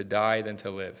me to die than to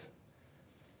live.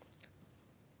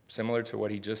 Similar to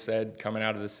what he just said coming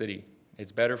out of the city.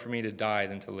 It's better for me to die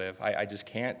than to live. I just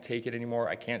can't take it anymore.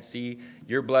 I can't see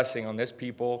your blessing on this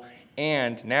people.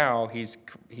 And now he's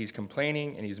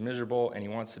complaining, and he's miserable, and he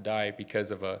wants to die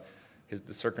because of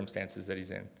the circumstances that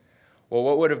he's in. Well,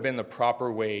 what would have been the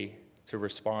proper way to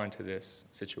respond to this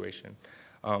situation?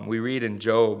 We read in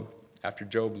Job, after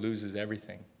Job loses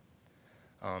everything,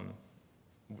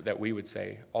 that we would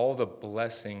say, all the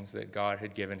blessings that God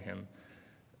had given him,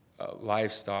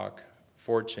 livestock,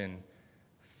 fortune,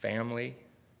 family,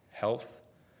 health.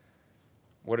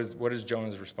 What is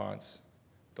Jonah's response?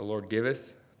 The Lord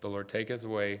giveth, the Lord taketh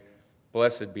away,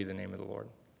 blessed be the name of the Lord.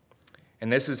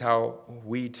 And this is how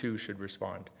we too should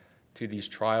respond to these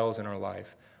trials in our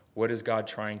life. What is God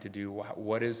trying to do?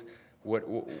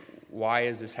 Why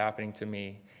is this happening to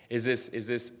me? Is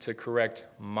this to correct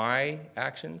my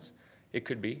actions? It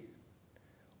could be.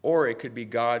 Or it could be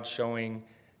God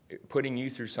putting you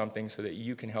through something so that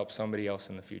you can help somebody else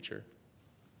in the future.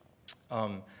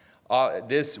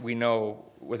 This, we know,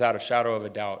 without a shadow of a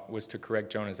doubt, was to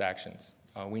correct Jonah's actions.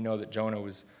 We know that Jonah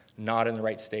was not in the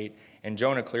right state, and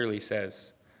Jonah clearly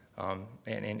says,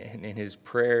 in his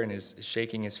prayer and his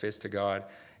shaking his fist to God,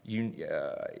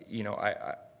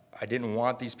 I didn't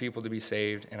want these people to be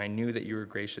saved, and I knew that you were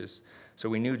gracious. So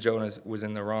we knew Jonah was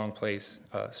in the wrong place,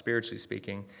 spiritually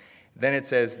speaking. Then it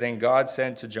says, then God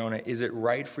said to Jonah, is it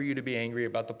right for you to be angry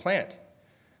about the plant?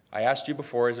 I asked you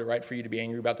before, is it right for you to be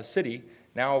angry about the city?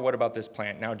 Now what about this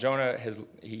plant? Now Jonah,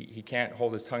 he can't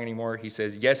hold his tongue anymore. He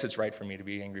says, yes, it's right for me to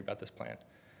be angry about this plant.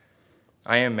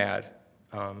 I am mad.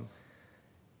 And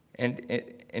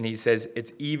he says,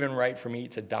 it's even right for me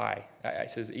to die. I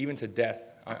says, even to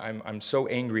death. I'm so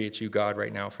angry at you, God,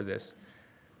 right now for this.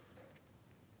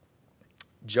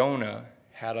 Jonah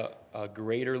had a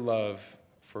greater love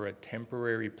for a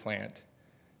temporary plant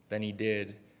than he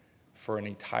did for an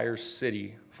entire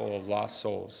city full of lost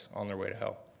souls on their way to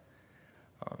hell.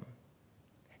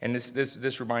 And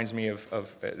this reminds me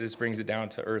of this brings it down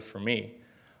to earth for me.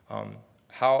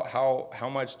 How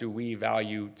much do we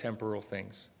value temporal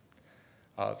things?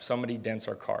 Somebody dents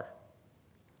our car.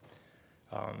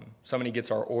 Somebody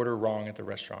gets our order wrong at the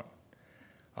restaurant.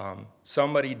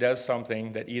 Somebody does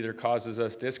something that either causes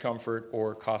us discomfort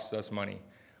or costs us money.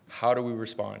 How do we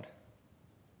respond?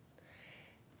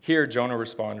 Here, Jonah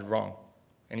responded wrong.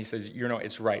 And he says,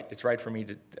 it's right. It's right for me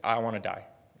I want to die.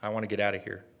 I want to get out of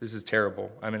here. This is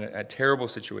terrible. I'm in a terrible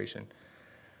situation.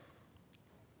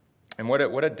 And what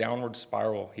a downward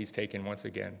spiral he's taken once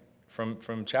again.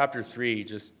 From chapter 3,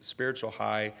 just spiritual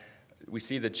high, we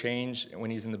see the change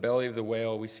when he's in the belly of the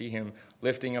whale. We see him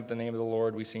lifting up the name of the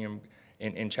Lord. We see him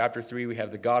in chapter 3, we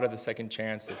have the God of the second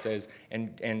chance that says,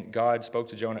 and God spoke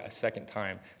to Jonah a second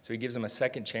time. So he gives him a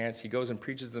second chance. He goes and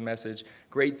preaches the message.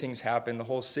 Great things happen. The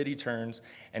whole city turns.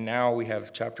 And now we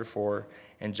have chapter 4,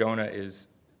 and Jonah is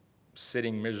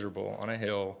sitting miserable on a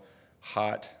hill,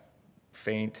 hot,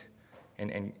 faint,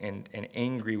 and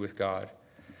angry with God.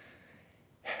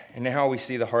 And now we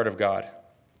see the heart of God.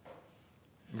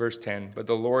 Verse 10, but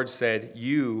the Lord said,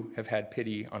 you have had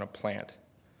pity on a plant,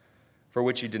 for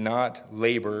which you did not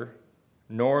labor,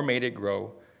 nor made it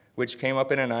grow, which came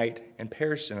up in a night and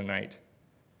perished in a night.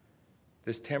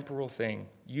 This temporal thing,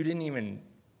 you didn't even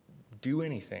do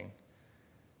anything.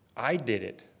 I did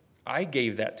it. I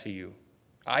gave that to you.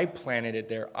 I planted it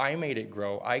there. I made it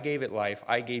grow. I gave it life.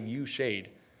 I gave you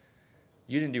shade.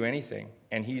 You didn't do anything.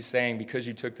 And he's saying, because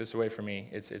you took this away from me,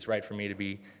 it's right for me to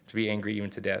be angry even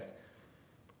to death.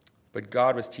 But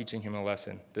God was teaching him a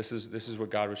lesson. This is what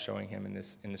God was showing him in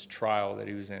this trial that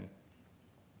he was in.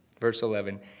 Verse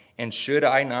 11, and should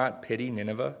I not pity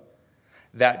Nineveh,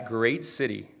 that great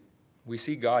city? We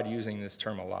see God using this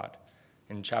term a lot.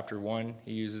 In chapter 1,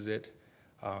 he uses it.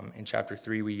 In chapter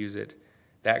 3, we use it.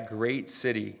 That great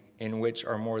city in which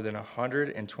are more than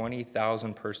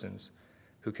 120,000 persons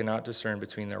who cannot discern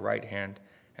between their right hand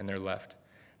and their left.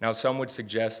 Now, some would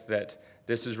suggest that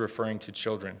this is referring to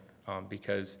children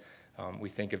because we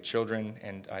think of children,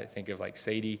 and I think of like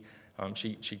Sadie.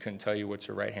 She couldn't tell you what's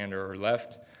her right hand or her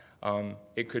left.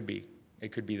 It could be.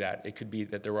 It could be that. It could be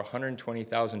that there were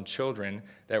 120,000 children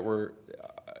that were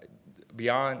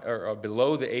beyond or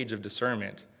below the age of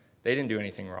discernment. They didn't do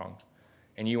anything wrong.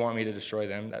 And you want me to destroy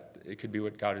them? It could be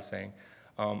what God is saying.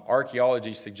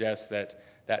 Archaeology suggests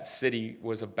that city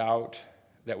was about,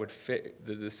 that would fit,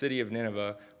 the city of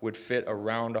Nineveh would fit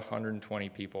around 120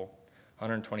 people,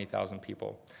 120,000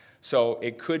 people. So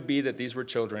it could be that these were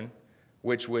children,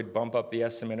 which would bump up the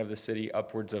estimate of the city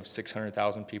upwards of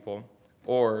 600,000 people.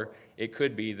 Or it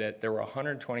could be that there were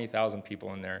 120,000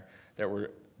 people in there that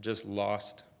were just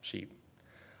lost sheep.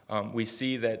 We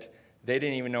see that they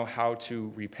didn't even know how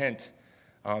to repent.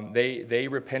 They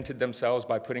repented themselves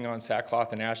by putting on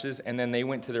sackcloth and ashes, and then they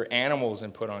went to their animals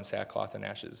and put on sackcloth and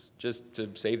ashes, just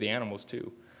to save the animals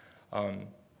too.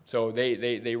 So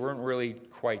they weren't really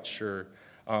quite sure.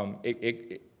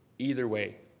 Either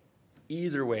way,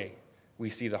 we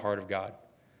see the heart of God,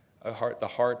 the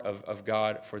heart of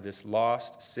God for this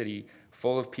lost city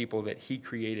full of people that he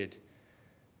created,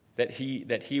 that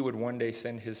he would one day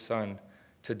send his son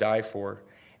to die for.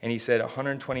 And he said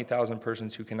 120,000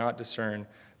 persons who cannot discern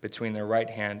between their right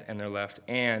hand and their left,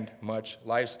 and much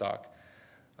livestock.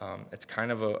 It's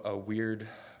kind of a weird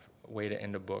way to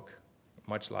end a book,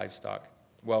 much livestock.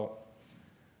 Well,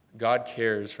 God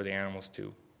cares for the animals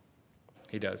too.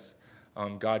 He does.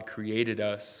 God created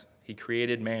us. He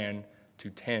created man to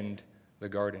tend the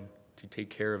garden, to take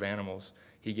care of animals.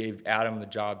 He gave Adam the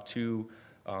job to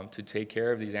take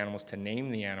care of these animals, to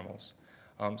name the animals.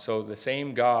 So the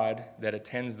same God that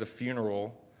attends the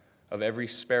funeral of every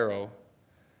sparrow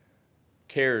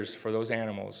cares for those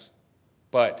animals,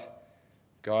 but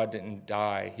God didn't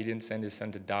die. He didn't send his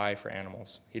son to die for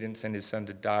animals. He didn't send his son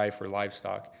to die for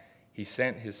livestock. He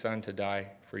sent his son to die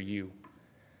for you.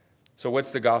 So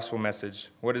what's the gospel message?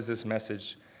 What is this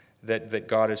message that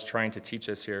God is trying to teach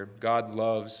us here? God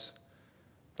loves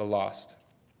the lost.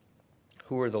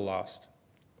 Who are the lost?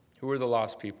 Who are the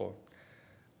lost people?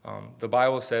 The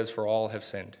Bible says, for all have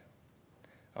sinned.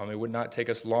 It would not take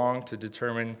us long to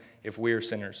determine if we are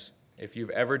sinners. If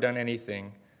you've ever done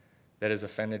anything that has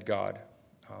offended God,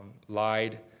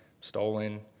 lied,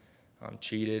 stolen,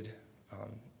 cheated,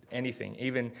 anything.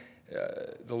 Even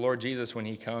the Lord Jesus, when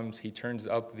he comes, he turns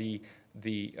up he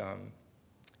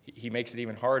makes it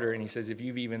even harder, and he says, if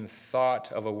you've even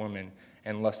thought of a woman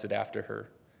and lusted after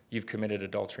her, you've committed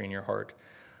adultery in your heart.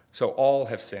 So all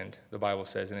have sinned, the Bible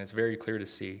says, and it's very clear to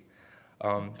see.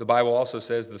 The Bible also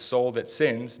says the soul that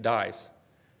sins dies.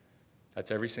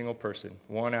 That's every single person.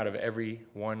 One out of every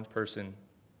one person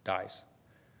dies.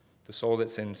 The soul that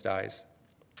sins dies.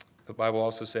 The Bible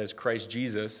also says Christ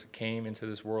Jesus came into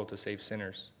this world to save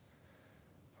sinners.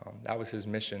 That was his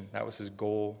mission. That was his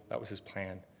goal. That was his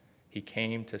plan. He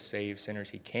came to save sinners.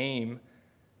 He came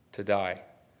to die.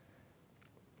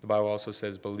 The Bible also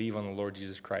says, believe on the Lord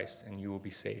Jesus Christ, and you will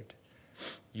be saved.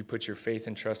 You put your faith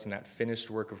and trust in that finished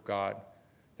work of God,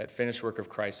 that finished work of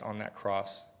Christ on that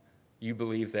cross. You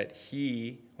believe that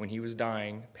he, when he was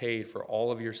dying, paid for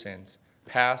all of your sins,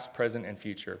 past, present, and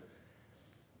future,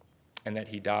 and that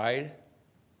he died,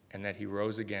 and that he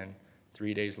rose again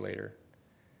 3 days later,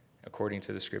 according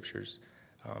to the scriptures.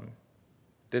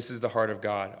 This is the heart of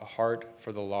God, a heart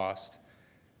for the lost,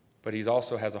 but he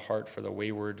also has a heart for the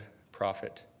wayward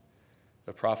prophet,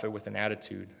 the prophet with an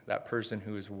attitude, that person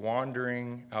who is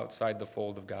wandering outside the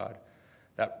fold of God,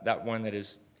 that one that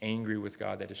is angry with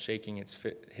God, that is shaking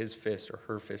his fist or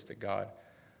her fist at God,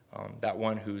 that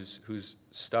one who's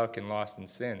stuck and lost in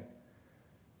sin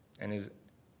and is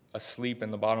asleep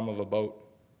in the bottom of a boat.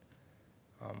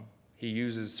 He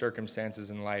uses circumstances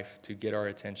in life to get our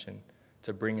attention,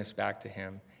 to bring us back to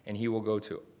him, and he will go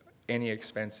to any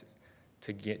expense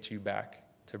to get you back,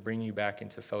 to bring you back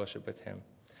into fellowship with him.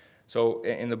 So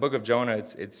in the book of Jonah,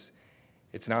 it's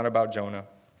not about Jonah.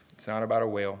 It's not about a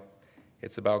whale.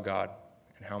 It's about God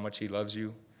and how much he loves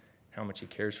you, how much he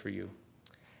cares for you.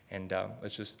 And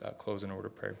let's just close in a word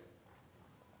of prayer.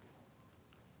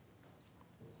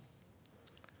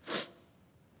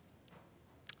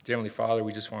 Dear Heavenly Father,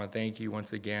 we just want to thank you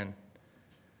once again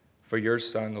for your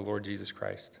Son, the Lord Jesus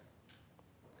Christ.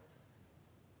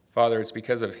 Father, it's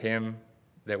because of him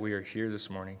that we are here this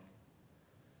morning.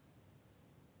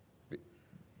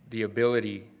 The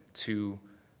ability to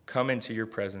come into your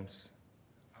presence,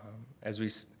 as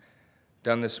we've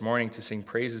done this morning, to sing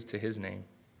praises to his name.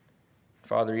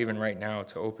 Father, even right now,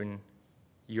 to open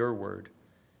your word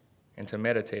and to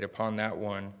meditate upon that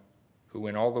one who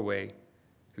went all the way,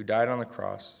 who died on the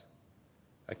cross,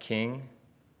 a king,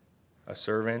 a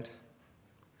servant,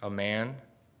 a man,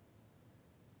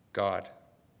 God,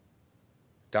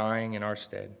 dying in our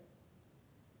stead.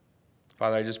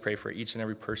 Father, I just pray for each and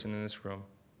every person in this room.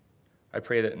 I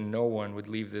pray that no one would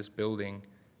leave this building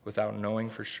without knowing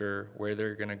for sure where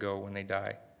they're going to go when they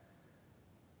die.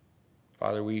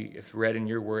 Father, we have read in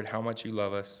your word how much you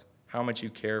love us, how much you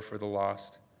care for the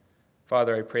lost.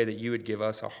 Father, I pray that you would give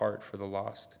us a heart for the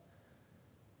lost.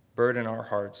 Burden our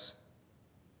hearts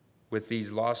with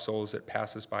these lost souls that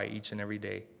pass us by each and every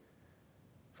day.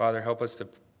 Father, help us to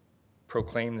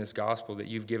proclaim this gospel that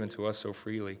you've given to us so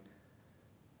freely.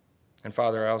 And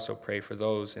Father, I also pray for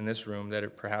those in this room that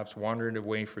have perhaps wandered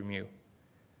away from you,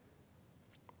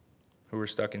 who are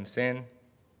stuck in sin,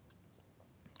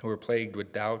 who are plagued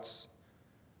with doubts,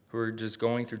 who are just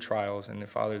going through trials, and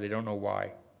Father, they don't know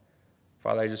why.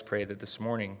 Father, I just pray that this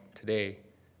morning, today,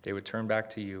 they would turn back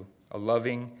to you, a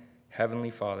loving Heavenly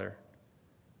Father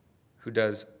who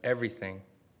does everything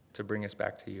to bring us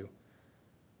back to you.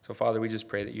 So, Father, we just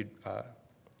pray that you'd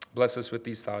bless us with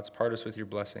these thoughts, part us with your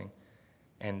blessing,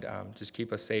 and just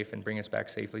keep us safe and bring us back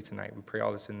safely tonight. We pray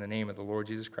all this in the name of the Lord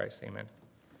Jesus Christ. Amen.